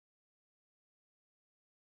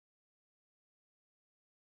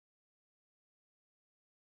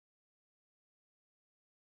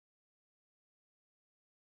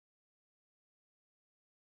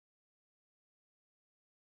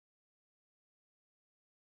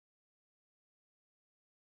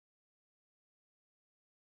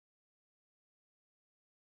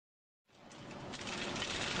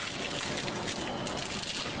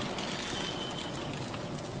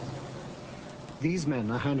These men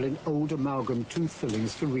are handling old amalgam tooth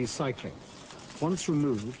fillings for recycling. Once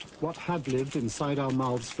removed, what had lived inside our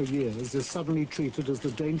mouths for years is suddenly treated as the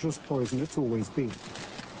dangerous poison it's always been.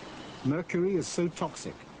 Mercury is so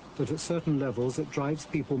toxic that at certain levels it drives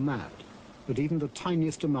people mad, but even the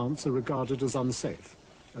tiniest amounts are regarded as unsafe.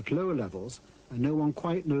 At lower levels, and no one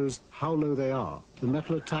quite knows how low they are, the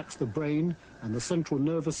metal attacks the brain and the central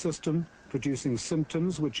nervous system, producing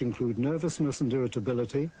symptoms which include nervousness and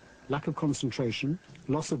irritability, lack of concentration,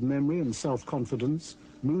 loss of memory and self-confidence,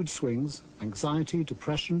 mood swings, anxiety,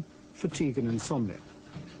 depression, fatigue and insomnia.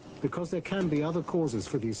 Because there can be other causes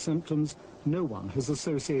for these symptoms, no one has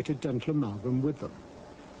associated dental amalgam with them.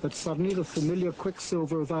 But suddenly the familiar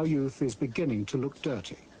quicksilver of our youth is beginning to look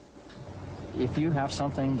dirty. If you have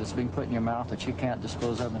something that's being put in your mouth that you can't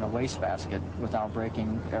dispose of in a wastebasket without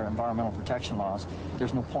breaking our environmental protection laws,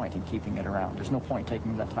 there's no point in keeping it around. There's no point in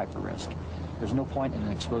taking that type of risk. There's no point in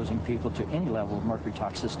exposing people to any level of mercury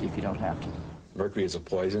toxicity if you don't have to. Mercury is a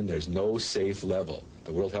poison. There's no safe level.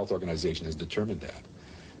 The World Health Organization has determined that.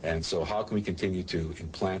 And so how can we continue to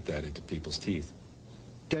implant that into people's teeth?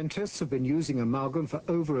 Dentists have been using amalgam for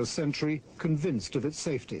over a century, convinced of its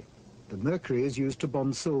safety. The mercury is used to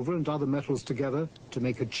bond silver and other metals together to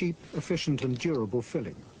make a cheap, efficient and durable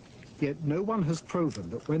filling. Yet no one has proven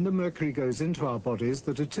that when the mercury goes into our bodies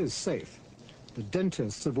that it is safe. The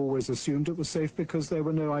dentists have always assumed it was safe because there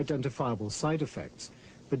were no identifiable side effects.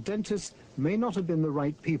 But dentists may not have been the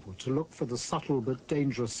right people to look for the subtle but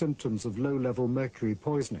dangerous symptoms of low-level mercury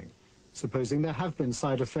poisoning, supposing there have been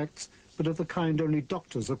side effects, but of the kind only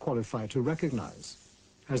doctors are qualified to recognize.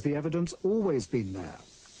 Has the evidence always been there?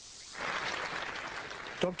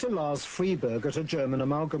 Dr. Lars Freeberg at a German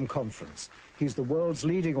amalgam conference. He's the world's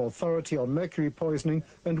leading authority on mercury poisoning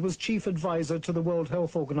and was chief advisor to the World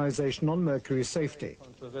Health Organization on mercury safety.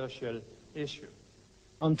 Controversial issue.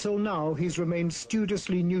 Until now, he's remained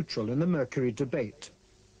studiously neutral in the mercury debate.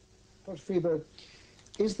 Dr. Freeberg,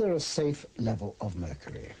 is there a safe level of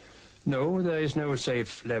mercury? No, there is no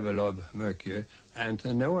safe level of mercury, and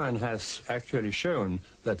no one has actually shown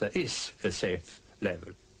that there is a safe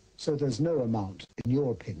level. So there's no amount, in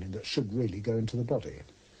your opinion, that should really go into the body?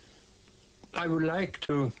 I would like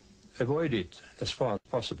to avoid it as far as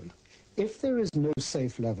possible. If there is no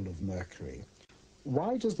safe level of mercury,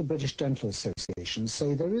 why does the British Dental Association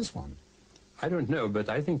say there is one? I don't know, but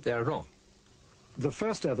I think they are wrong. The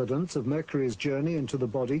first evidence of mercury's journey into the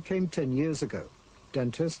body came 10 years ago.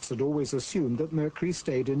 Dentists had always assumed that mercury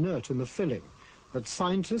stayed inert in the filling, but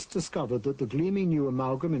scientists discovered that the gleaming new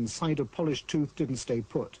amalgam inside a polished tooth didn't stay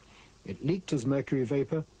put. It leaked as mercury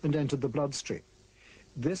vapor and entered the bloodstream.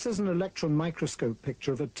 This is an electron microscope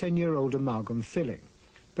picture of a 10-year-old amalgam filling.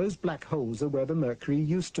 Those black holes are where the mercury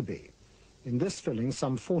used to be. In this filling,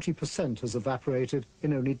 some 40% has evaporated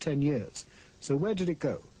in only 10 years. So where did it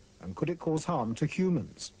go? And could it cause harm to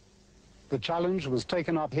humans? The challenge was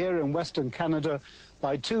taken up here in Western Canada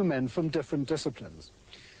by two men from different disciplines.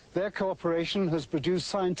 Their cooperation has produced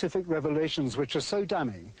scientific revelations which are so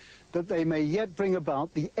damning that they may yet bring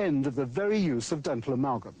about the end of the very use of dental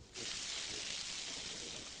amalgam.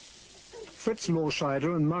 Fritz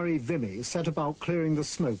Lorscheider and Murray Vimy set about clearing the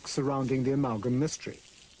smoke surrounding the amalgam mystery.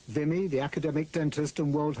 Vimy, the academic dentist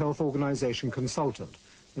and World Health Organization consultant,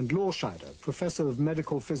 and Lorscheider, professor of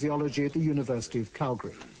medical physiology at the University of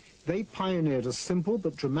Calgary. They pioneered a simple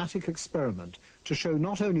but dramatic experiment to show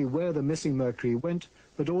not only where the missing mercury went,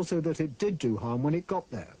 but also that it did do harm when it got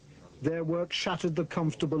there. Their work shattered the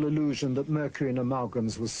comfortable illusion that mercury in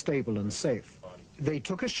amalgams was stable and safe. They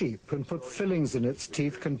took a sheep and put fillings in its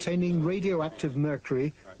teeth containing radioactive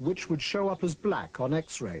mercury, which would show up as black on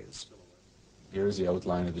X-rays. Here's the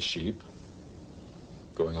outline of the sheep,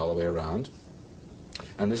 going all the way around.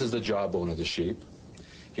 And this is the jawbone of the sheep.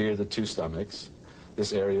 Here are the two stomachs.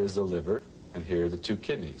 This area is the liver, and here are the two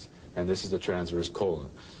kidneys. And this is the transverse colon.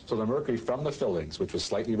 So the mercury from the fillings, which was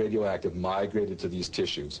slightly radioactive, migrated to these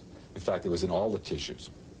tissues. In fact, it was in all the tissues.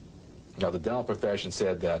 Now, the dental profession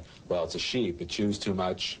said that, well, it's a sheep, it chews too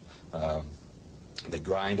much, they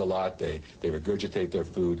grind a lot, they regurgitate their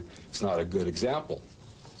food. It's not a good example.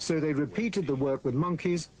 So they repeated the work with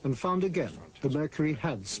monkeys and found again the mercury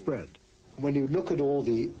had spread. When you look at all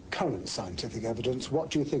the current scientific evidence, what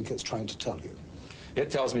do you think it's trying to tell you? It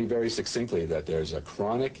tells me very succinctly that there's a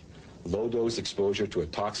chronic low-dose exposure to a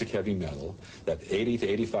toxic heavy metal, that 80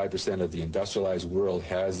 to 85% of the industrialized world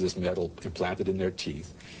has this metal implanted in their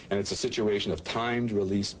teeth, and it's a situation of timed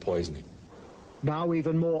release poisoning. Now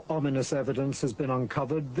even more ominous evidence has been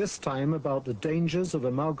uncovered, this time about the dangers of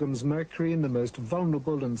amalgam's mercury in the most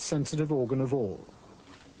vulnerable and sensitive organ of all.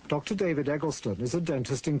 Dr. David Eggleston is a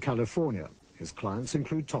dentist in California. His clients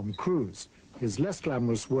include Tom Cruise. His less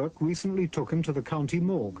glamorous work recently took him to the county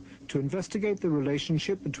morgue to investigate the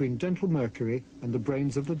relationship between dental mercury and the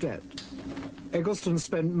brains of the dead. Eggleston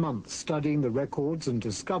spent months studying the records and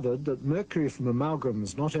discovered that mercury from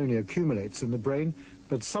amalgams not only accumulates in the brain,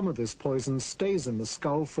 but some of this poison stays in the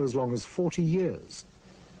skull for as long as 40 years.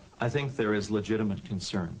 I think there is legitimate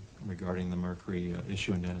concern regarding the mercury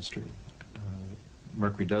issue in dentistry.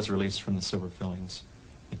 Mercury does release from the silver fillings.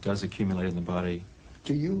 It does accumulate in the body.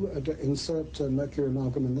 Do you insert mercury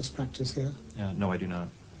amalgam in this practice here? No, I do not.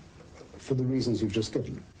 For the reasons you've just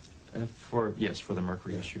given? Yes, for the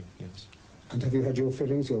mercury issue, yes. And have you had your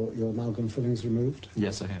fillings, your amalgam fillings removed?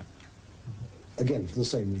 Yes, I have. Again, for the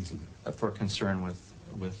same reason? For concern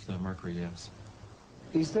with mercury, yes.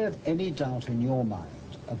 Is there any doubt in your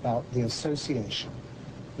mind about the association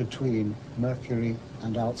between mercury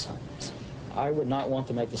and Alzheimer's? I would not want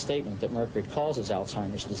to make the statement that mercury causes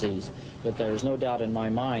Alzheimer's disease, but there is no doubt in my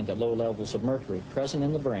mind that low levels of mercury present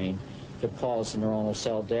in the brain could cause neuronal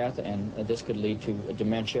cell death, and this could lead to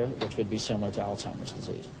dementia, which would be similar to Alzheimer's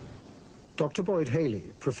disease. Dr. Boyd Haley,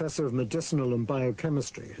 professor of medicinal and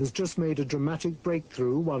biochemistry, has just made a dramatic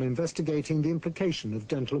breakthrough while investigating the implication of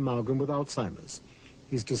dental amalgam with Alzheimer's.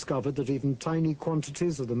 He's discovered that even tiny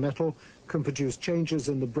quantities of the metal can produce changes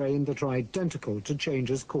in the brain that are identical to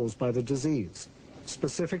changes caused by the disease.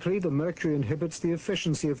 Specifically, the mercury inhibits the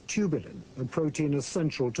efficiency of tubulin, a protein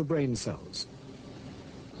essential to brain cells.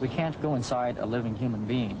 We can't go inside a living human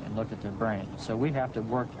being and look at their brain, so we have to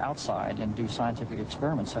work outside and do scientific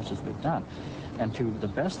experiments such as we've done. And to the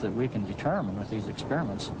best that we can determine with these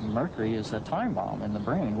experiments, mercury is a time bomb in the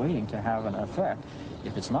brain waiting to have an effect.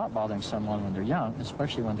 If it's not bothering someone when they're young,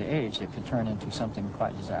 especially when they age, it could turn into something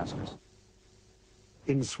quite disastrous.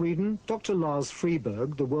 In Sweden, Dr. Lars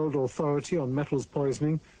Friberg, the world authority on metals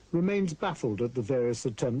poisoning, remains baffled at the various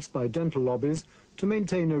attempts by dental lobbies to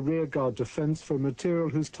maintain a rearguard defense for a material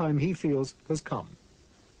whose time he feels has come.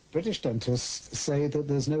 British dentists say that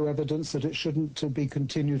there's no evidence that it shouldn't be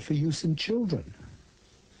continued for use in children.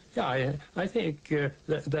 Yeah, I think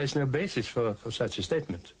there's no basis for such a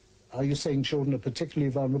statement. Are you saying children are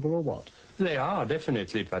particularly vulnerable or what? They are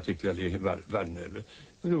definitely particularly vulnerable.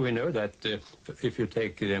 We know that if you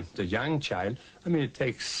take the young child, I mean, it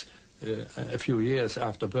takes a few years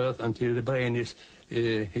after birth until the brain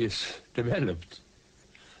is developed.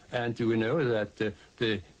 And we know that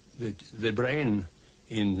the brain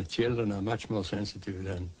in children are much more sensitive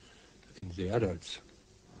than in the adults.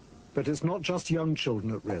 But it's not just young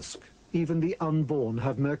children at risk. Even the unborn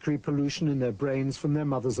have mercury pollution in their brains from their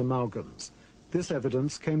mother's amalgams. This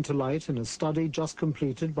evidence came to light in a study just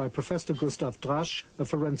completed by Professor Gustav Drasch, a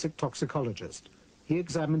forensic toxicologist. He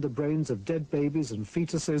examined the brains of dead babies and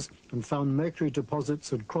fetuses and found mercury deposits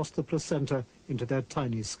had crossed the placenta into their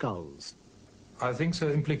tiny skulls. I think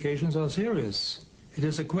the implications are serious. It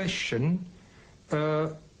is a question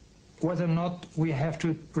whether or not we have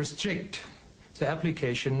to restrict the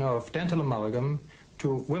application of dental amalgam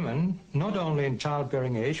to women, not only in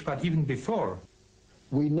childbearing age, but even before.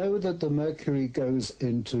 We know that the mercury goes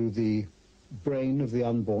into the brain of the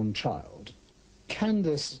unborn child. Can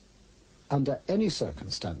this, under any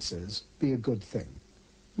circumstances, be a good thing?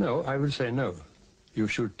 No, I would say no. You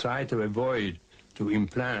should try to avoid to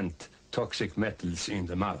implant toxic metals in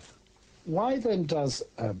the mouth. Why then does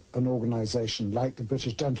an organization like the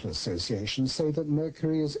British Dental Association say that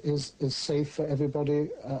mercury is safe for everybody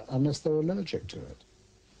unless they're allergic to it?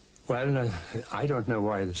 Well, I don't know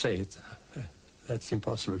why they say it. That's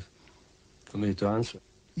impossible for me to answer.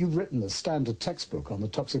 You've written a standard textbook on the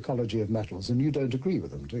toxicology of metals, and you don't agree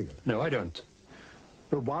with them, do you? No, I don't.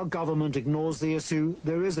 But while government ignores the issue,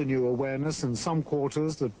 there is a new awareness in some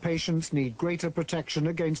quarters that patients need greater protection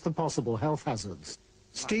against the possible health hazards.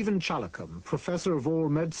 Stephen Chalacombe, Professor of Oral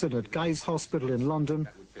Medicine at Guy's Hospital in London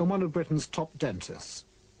and one of Britain's top dentists.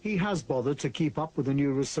 He has bothered to keep up with the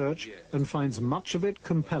new research and finds much of it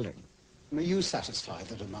compelling. Are you satisfied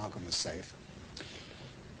that amalgam is safe?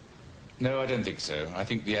 No, I don't think so. I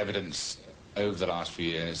think the evidence over the last few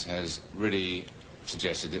years has really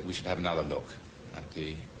suggested that we should have another look at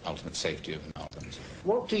the ultimate safety of amalgams.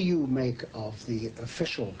 What do you make of the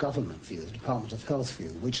official government view, the Department of Health view,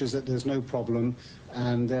 which is that there's no problem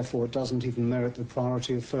and therefore it doesn't even merit the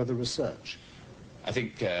priority of further research? I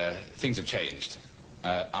think things have changed.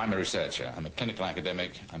 I'm a researcher, I'm a clinical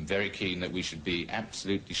academic. I'm very keen that we should be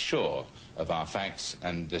absolutely sure of our facts,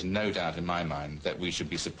 and there's no doubt in my mind that we should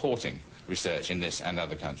be supporting research in this and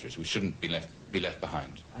other countries. We shouldn't be left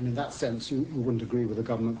behind. And in that sense, you wouldn't agree with the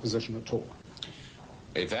government position at all?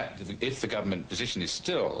 If the government position is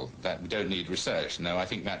still that we don't need research, no, I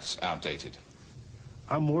think that's outdated.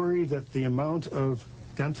 I'm worried that the amount of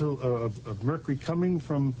of mercury coming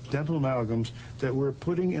from dental amalgams that we're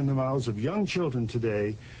putting in the mouths of young children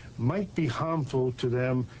today might be harmful to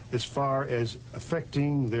them as far as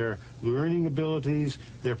affecting their learning abilities,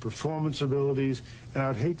 their performance abilities, and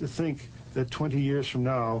I'd hate to think that 20 years from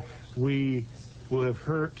now we will have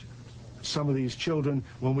hurt some of these children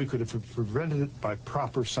when we could have prevented it by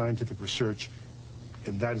proper scientific research,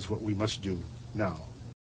 and that is what we must do now.